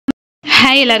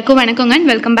Hi எல்லாருக்கும் வணக்கங்க and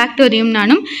welcome back to அதையும்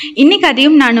நானும். இன்றைக்கி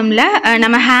அதையும் நானும்ல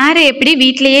நம்ம ஹேரை எப்படி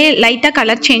வீட்லேயே லைட்டாக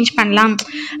கலர் சேஞ்ச் பண்ணலாம்,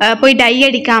 போய் டை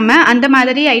அடிக்காமல் அந்த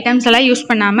மாதிரி ஐட்டம்ஸ் எல்லாம் யூஸ்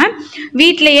பண்ணாமல்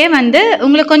வீட்லேயே வந்து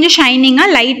உங்களுக்கு கொஞ்சம்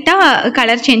ஷைனிங்காக லைட்டாக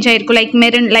கலர் சேஞ்ச் ஆகிருக்கும். Like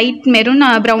maroon, light maroon,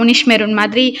 brownish maroon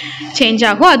மாதிரி சேஞ்ச்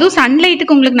ஆகும். அதுவும்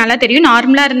சன்லைட்டுக்கு உங்களுக்கு நல்லா தெரியும்,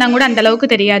 நார்மலாக இருந்தால் கூட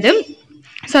அந்தளவுக்கு தெரியாது.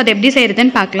 ஸோ அது எப்படி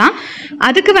செய்கிறதுன்னு பார்க்கலாம்.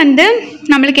 அதுக்கு வந்து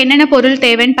நம்மளுக்கு என்னென்ன பொருள்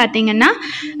தேவைன்னு பார்த்தீங்கன்னா,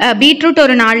 பீட்ரூட்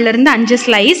ஒரு 4லேருந்து 5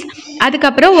 ஸ்லைஸ்,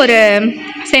 அதுக்கப்புறம் ஒரு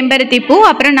செம்பருத்தி பூ,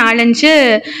 அப்புறம் 4-5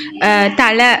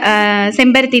 தலை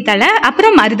செம்பருத்தி தலை,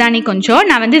 அப்புறம் மருதாணி கொஞ்சம்.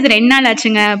 நான் வந்து இது 2 நாள்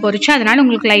ஆச்சுங்க பொரிச்சு, அதனால்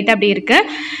உங்களுக்கு லைட்டாக அப்படி இருக்குது.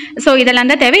 ஸோ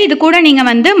இதெல்லாம் தான் தேவை. இது கூட நீங்கள்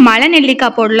வந்து மலை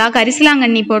நெல்லிக்காய் போடலாம்,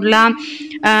 கரிசலாங்கண்ணி போடலாம்,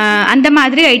 அந்த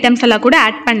மாதிரி ஐட்டம்ஸ் எல்லாம் கூட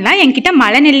ஆட் பண்ணலாம். என்கிட்ட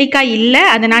மலை நெல்லிக்காய் இல்லை,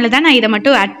 அதனால தான் நான் இதை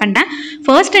மட்டும் ஆட் பண்ணேன்.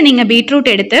 ஃபர்ஸ்ட்டு நீங்கள் பீட்ரூட்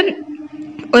எடுத்து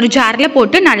ஒரு ஜாரில்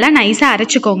போட்டு நல்லா நைஸாக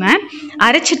அரைச்சிக்கோங்க.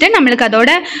 அரைச்சிட்டு நம்மளுக்கு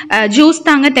அதோட ஜூஸ்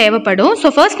தாங்க தேவைப்படும். ஸோ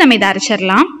ஃபர்ஸ்ட் நம்ம இதை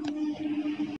அரைச்சிடலாம்.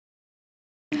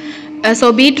 ஸோ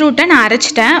பீட்ரூட்டை நான்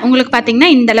அரைச்சிட்டேன். உங்களுக்கு பார்த்திங்கன்னா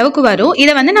இந்த அளவுக்கு வரும்.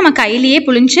 இதை வந்து நம்ம கையிலேயே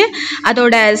புழிஞ்சு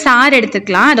அதோட சாறு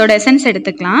எடுத்துக்கலாம், அதோட எசன்ஸ்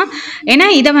எடுத்துக்கலாம். ஏன்னா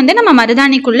இதை வந்து நம்ம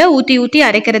மருதாணிக்குள்ளே ஊற்றி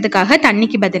அரைக்கிறதுக்காக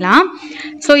தண்ணிக்கு பதிலாக.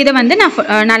 ஸோ இதை வந்து நான்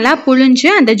நல்லா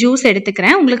புழிஞ்சு அந்த ஜூஸ்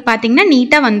எடுத்துக்கிறேன். உங்களுக்கு பார்த்திங்கன்னா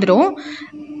நீட்டாக வந்துடும்.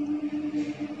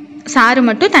 சாறு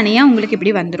மட்டும் தனியாக உங்களுக்கு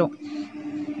இப்படி வந்துடும்.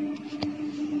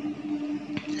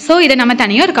 ஸோ இதை நம்ம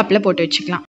தனியாக ஒரு கப்பில் போட்டு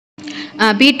வச்சுக்கலாம்.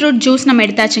 பீட்ரூட் ஜூஸ் நம்ம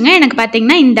எடுத்தாச்சுங்க. எனக்கு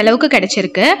பார்த்தீங்கன்னா இந்த அளவுக்கு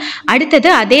கிடச்சிருக்கு. அடுத்தது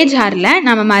அதே ஜாரில்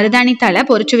நம்ம மருதாணி தலை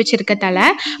பொரிச்சு வச்சுருக்க தலை,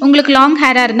 உங்களுக்கு லாங்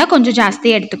ஹேராக இருந்தால் கொஞ்சம்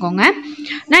ஜாஸ்தியாக எடுத்துக்கோங்க.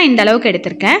 நான் இந்த அளவுக்கு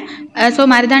எடுத்திருக்கேன். ஸோ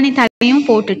மருதாணி தலையும்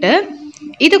போட்டுட்டு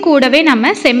இது கூடவே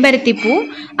நம்ம செம்பருத்தி பூ,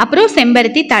 அப்புறம்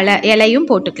செம்பருத்தி தலை இலையும்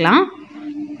போட்டுக்கலாம்.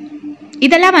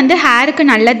 இதெல்லாம் வந்து ஹேருக்கு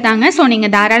நல்லது தாங்க. ஸோ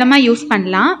நீங்கள் தாராளமாக யூஸ்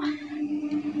பண்ணலாம்.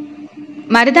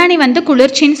 மருதாணி வந்து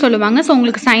குளிர்ச்சின்னு சொல்லுவாங்க. ஸோ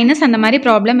உங்களுக்கு சைனஸ் அந்த மாதிரி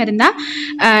ப்ராப்ளம் இருந்தால்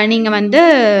நீங்கள் வந்து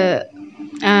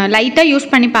லைட்டாக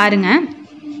யூஸ் பண்ணி பாருங்கள்.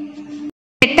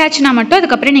 செட் ஆச்சுன்னா மட்டும்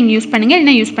அதுக்கப்புறம் நீங்கள் யூஸ் பண்ணுங்கள்,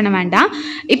 இல்லைன்னா யூஸ் பண்ண வேண்டாம்.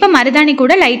 இப்போ மருதாணி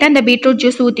கூட லைட்டாக அந்த பீட்ரூட்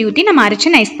ஜூஸ் ஊற்றி நம்ம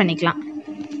அரைச்சி நைஸ் பண்ணிக்கலாம்.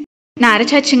 நான்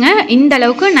அரைச்சாச்சுங்க. இந்த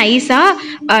அளவுக்கு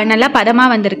நைஸாக நல்லா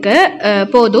பதமாக வந்திருக்கு.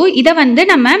 போதும். இதை வந்து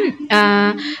நம்ம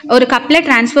ஒரு கப்பில்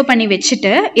ட்ரான்ஸ்ஃபர் பண்ணி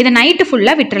வச்சுட்டு இதை நைட்டு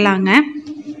ஃபுல்லாக விட்டுறலாங்க.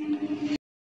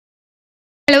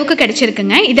 அளவுக்கு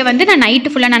கிடைச்சிருக்குங்க. இதை வந்து நான்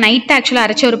நைட்டு ஃபுல்லாக, நான் நைட்டு ஆக்சுவலாக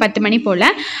அரைச்சி ஒரு 10 மணி போல்,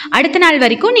 அடுத்த நாள்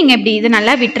வரைக்கும் நீங்கள் இப்படி இது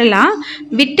நல்லா விட்டுறலாம்.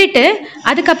 விட்டுட்டு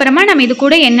அதுக்கப்புறமா நம்ம இது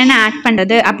கூட என்னென்ன ஆட்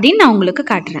பண்ணுறது அப்படின்னு நான் உங்களுக்கு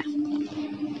காட்டுறேன்.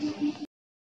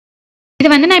 இது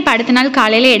வந்து நான் இப்போ அடுத்த நாள்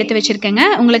காலையில் எடுத்து வச்சுருக்கேங்க.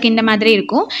 உங்களுக்கு இந்த மாதிரி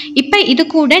இருக்கும். இப்போ இது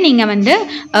கூட நீங்கள் வந்து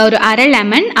ஒரு அரை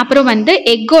லெமன், அப்புறம் வந்து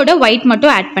எக்கோட ஒயிட்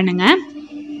மட்டும் ஆட் பண்ணுங்கள்.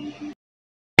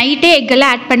 நைட்டே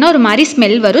எக்கெல்லாம் ஆட் பண்ண ஒரு மாதிரி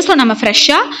ஸ்மெல் வரும். ஸோ நம்ம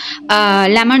ஃப்ரெஷ்ஷாக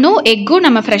லெமனும் எக்கும்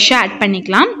நம்ம ஃப்ரெஷ்ஷாக ஆட்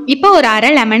பண்ணிக்கலாம். இப்போ ஒரு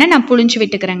அரை லெமனை நான் புழிஞ்சு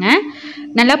விட்டுக்கிறேங்க.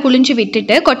 நல்லா புழிஞ்சு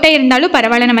விட்டுட்டு, கொட்டை இருந்தாலும்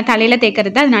பரவாயில்ல, நம்ம தலையில்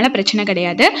தேய்க்கிறது அதனால பிரச்சனை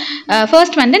கிடையாது.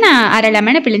 ஃபர்ஸ்ட் வந்து நான் அரை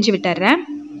லெமனை பிழிஞ்சு விட்டுறேன்.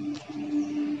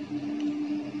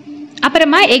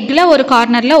 அப்புறமா எக்கில் ஒரு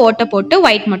கார்னரில் ஓட்டை போட்டு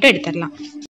ஒயிட் மட்டும் எடுத்துடலாம்.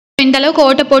 இந்த அளவுக்கு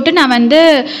ஓட்டை போட்டு நான் வந்து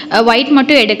ஒயிட்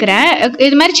மட்டும் எடுக்கிறேன்.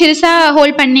 இது மாதிரி சிறுசாக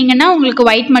ஹோல்ட் பண்ணிங்கன்னா உங்களுக்கு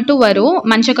ஒயிட் மட்டும் வரும்,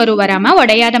 மஞ்சக்கரு வராமல்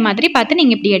உடையாத மாதிரி பார்த்து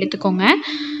நீங்கள் இப்படி எடுத்துக்கோங்க.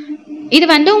 இது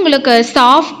வந்து உங்களுக்கு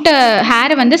சாஃப்ட்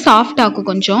ஹேரை வந்து சாஃப்ட் ஆக்கும்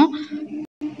கொஞ்சம்.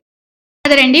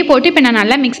 அதை ரெண்டையும் போட்டு இப்போ நான்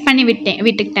நல்லா மிக்ஸ் பண்ணி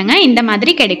விட்டுக்கிட்டேங்க. இந்த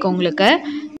மாதிரி கிடைக்கும் உங்களுக்கு.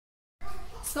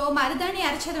 ஸோ மருதாணி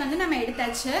அரைச்சது வந்து நம்ம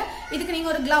எடுத்தாச்சு. இதுக்கு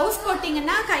நீங்கள் ஒரு க்ளவுஸ்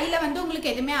போட்டிங்கன்னா கையில் வந்து உங்களுக்கு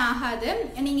எதுவுமே ஆகாது,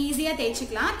 நீங்கள் ஈஸியாக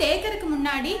தேய்ச்சிக்கலாம். தேய்க்கிறதுக்கு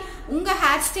முன்னாடி உங்கள்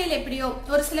ஹேர் ஸ்டைல் எப்படியோ,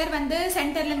 ஒரு சிலர் வந்து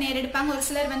சென்டரில் நேர் எடுப்பாங்க, ஒரு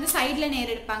சிலர் வந்து சைடில்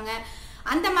நேர் எடுப்பாங்க.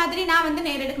 அந்த மாதிரி நான் வந்து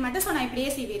நேர் எடுக்க மாட்டேன். ஸோ நான் இப்படியே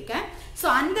சீவிருக்கேன். ஸோ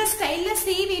அந்த ஸ்டைலில்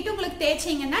சீவிட்டு உங்களுக்கு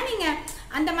தேய்ச்சிங்கன்னா நீங்கள்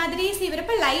அந்த மாதிரி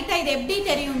சீவிறப்ப லைட்டாக இது எப்படி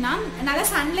தெரியும்னா, நல்லா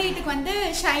சன்லைட்டுக்கு வந்து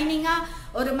ஷைனிங்காக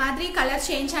ஒரு மாதிரி கலர்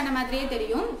சேஞ்ச் ஆன மாதிரியே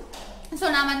தெரியும். ஸோ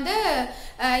நான் வந்து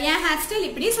என் ஹேர் ஸ்டைல்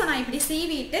இப்படி. ஸோ நான் இப்படி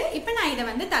சீவிட்டு இப்போ நான் இதை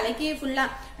வந்து தலைக்கு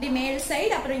ஃபுல்லாக இப்படி மேல்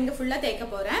சைடு அப்புறம் இங்கே ஃபுல்லாக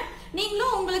தேய்க்க போகிறேன்.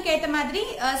 நீங்களும் உங்களுக்கு ஏற்ற மாதிரி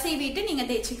சீவிட்டு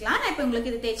நீங்கள் தேய்ச்சிக்கலாம். நான் இப்போ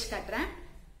உங்களுக்கு இது தேய்ச்சி காட்டுறேன்.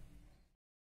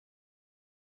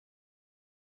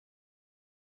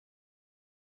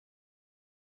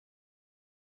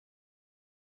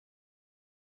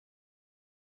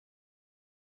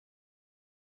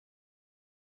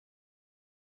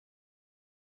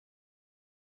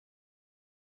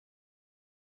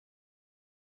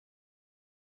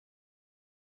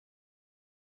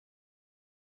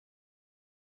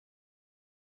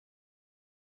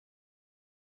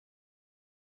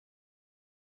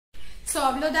 ஸோ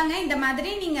அவ்வளோதாங்க. இந்த மாதிரி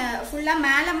நீங்கள் ஃபுல்லாக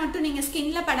மேலே மட்டும் நீங்கள்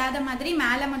ஸ்கின்ல படாத மாதிரி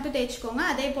மேலே மட்டும் தேய்ச்சிக்கோங்க.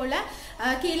 அதே போல்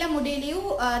கீழே முடியிலையும்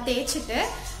தேய்ச்சிட்டு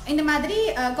இந்த மாதிரி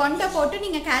கொண்டை போட்டு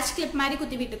நீங்கள் கேட்ச் கிளிப் மாதிரி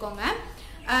குத்தி விட்டுக்கோங்க.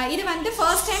 இது வந்து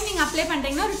ஃபர்ஸ்ட் டைம் நீங்கள் அப்ளை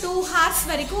பண்ணுறீங்கன்னா ஒரு 2 hours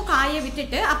வரைக்கும் காய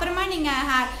விட்டுட்டு அப்புறமா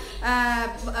நீங்கள்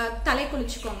தலை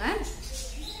குளிச்சுக்கோங்க.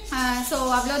 ஸோ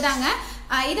அவ்வளோதாங்க.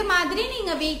 இது மாதிரி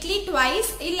நீங்கள் வீக்லி ட்வைஸ்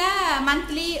இல்லை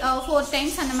மந்த்லி 4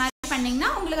 டைம்ஸ் அந்த மாதிரி பண்ணீங்கன்னா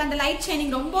உங்களுக்கு அந்த லைட்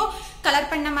ஷைனிங் ரொம்ப கலர்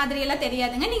பண்ண மாதிரி எல்லாம்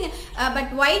தெரியாதுங்க. நீங்கள்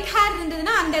பட் ஒயிட் ஹேர்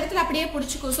இருந்ததுன்னா அந்த இடத்துல அப்படியே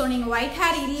பிடிச்சிக்கும். ஸோ நீங்கள் ஒயிட்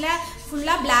ஹேர் இல்லை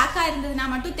ஃபுல்லாக பிளாக்காக இருந்ததுன்னா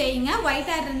மட்டும் தேய்ங்க.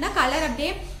 ஒயிட் ஹேர் இருந்தால் கலர்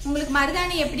அப்படியே உங்களுக்கு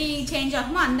மருதாணி எப்படி சேஞ்ச்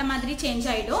ஆகுமோ அந்த மாதிரி சேஞ்ச்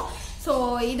ஆகிடும். ஸோ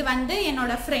இது வந்து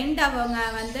என்னோட ஃப்ரெண்ட் அவங்க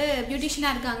வந்து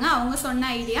பியூட்டிஷியனாக இருக்காங்க, அவங்க சொன்ன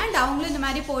ஐடியா. அண்ட் அவங்களும் இந்த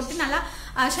மாதிரி போட்டு நல்லா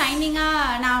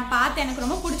ஷைனிங்காக நான் பார்த்தேன், எனக்கு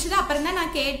ரொம்ப பிடிச்சது. அப்புறம் தான்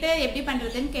நான் கேட்டு எப்படி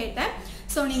பண்ணுறதுன்னு கேட்டேன்.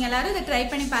 ஸோ நீங்கள் எல்லாரும் இதை ட்ரை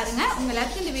பண்ணி பாருங்கள். உங்கள்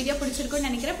எல்லாருக்கும் இந்த வீடியோ பிடிச்சிருக்குன்னு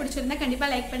நினைக்கிறேன். பிடிச்சிருந்தா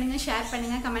கண்டிப்பாக லைக் பண்ணுங்கள், ஷேர்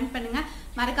பண்ணுங்கள், கமெண்ட் பண்ணுங்கள்,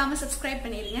 மறக்காமல் சப்ஸ்கிரைப்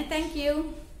பண்ணிடுங்க. தேங்க்யூ.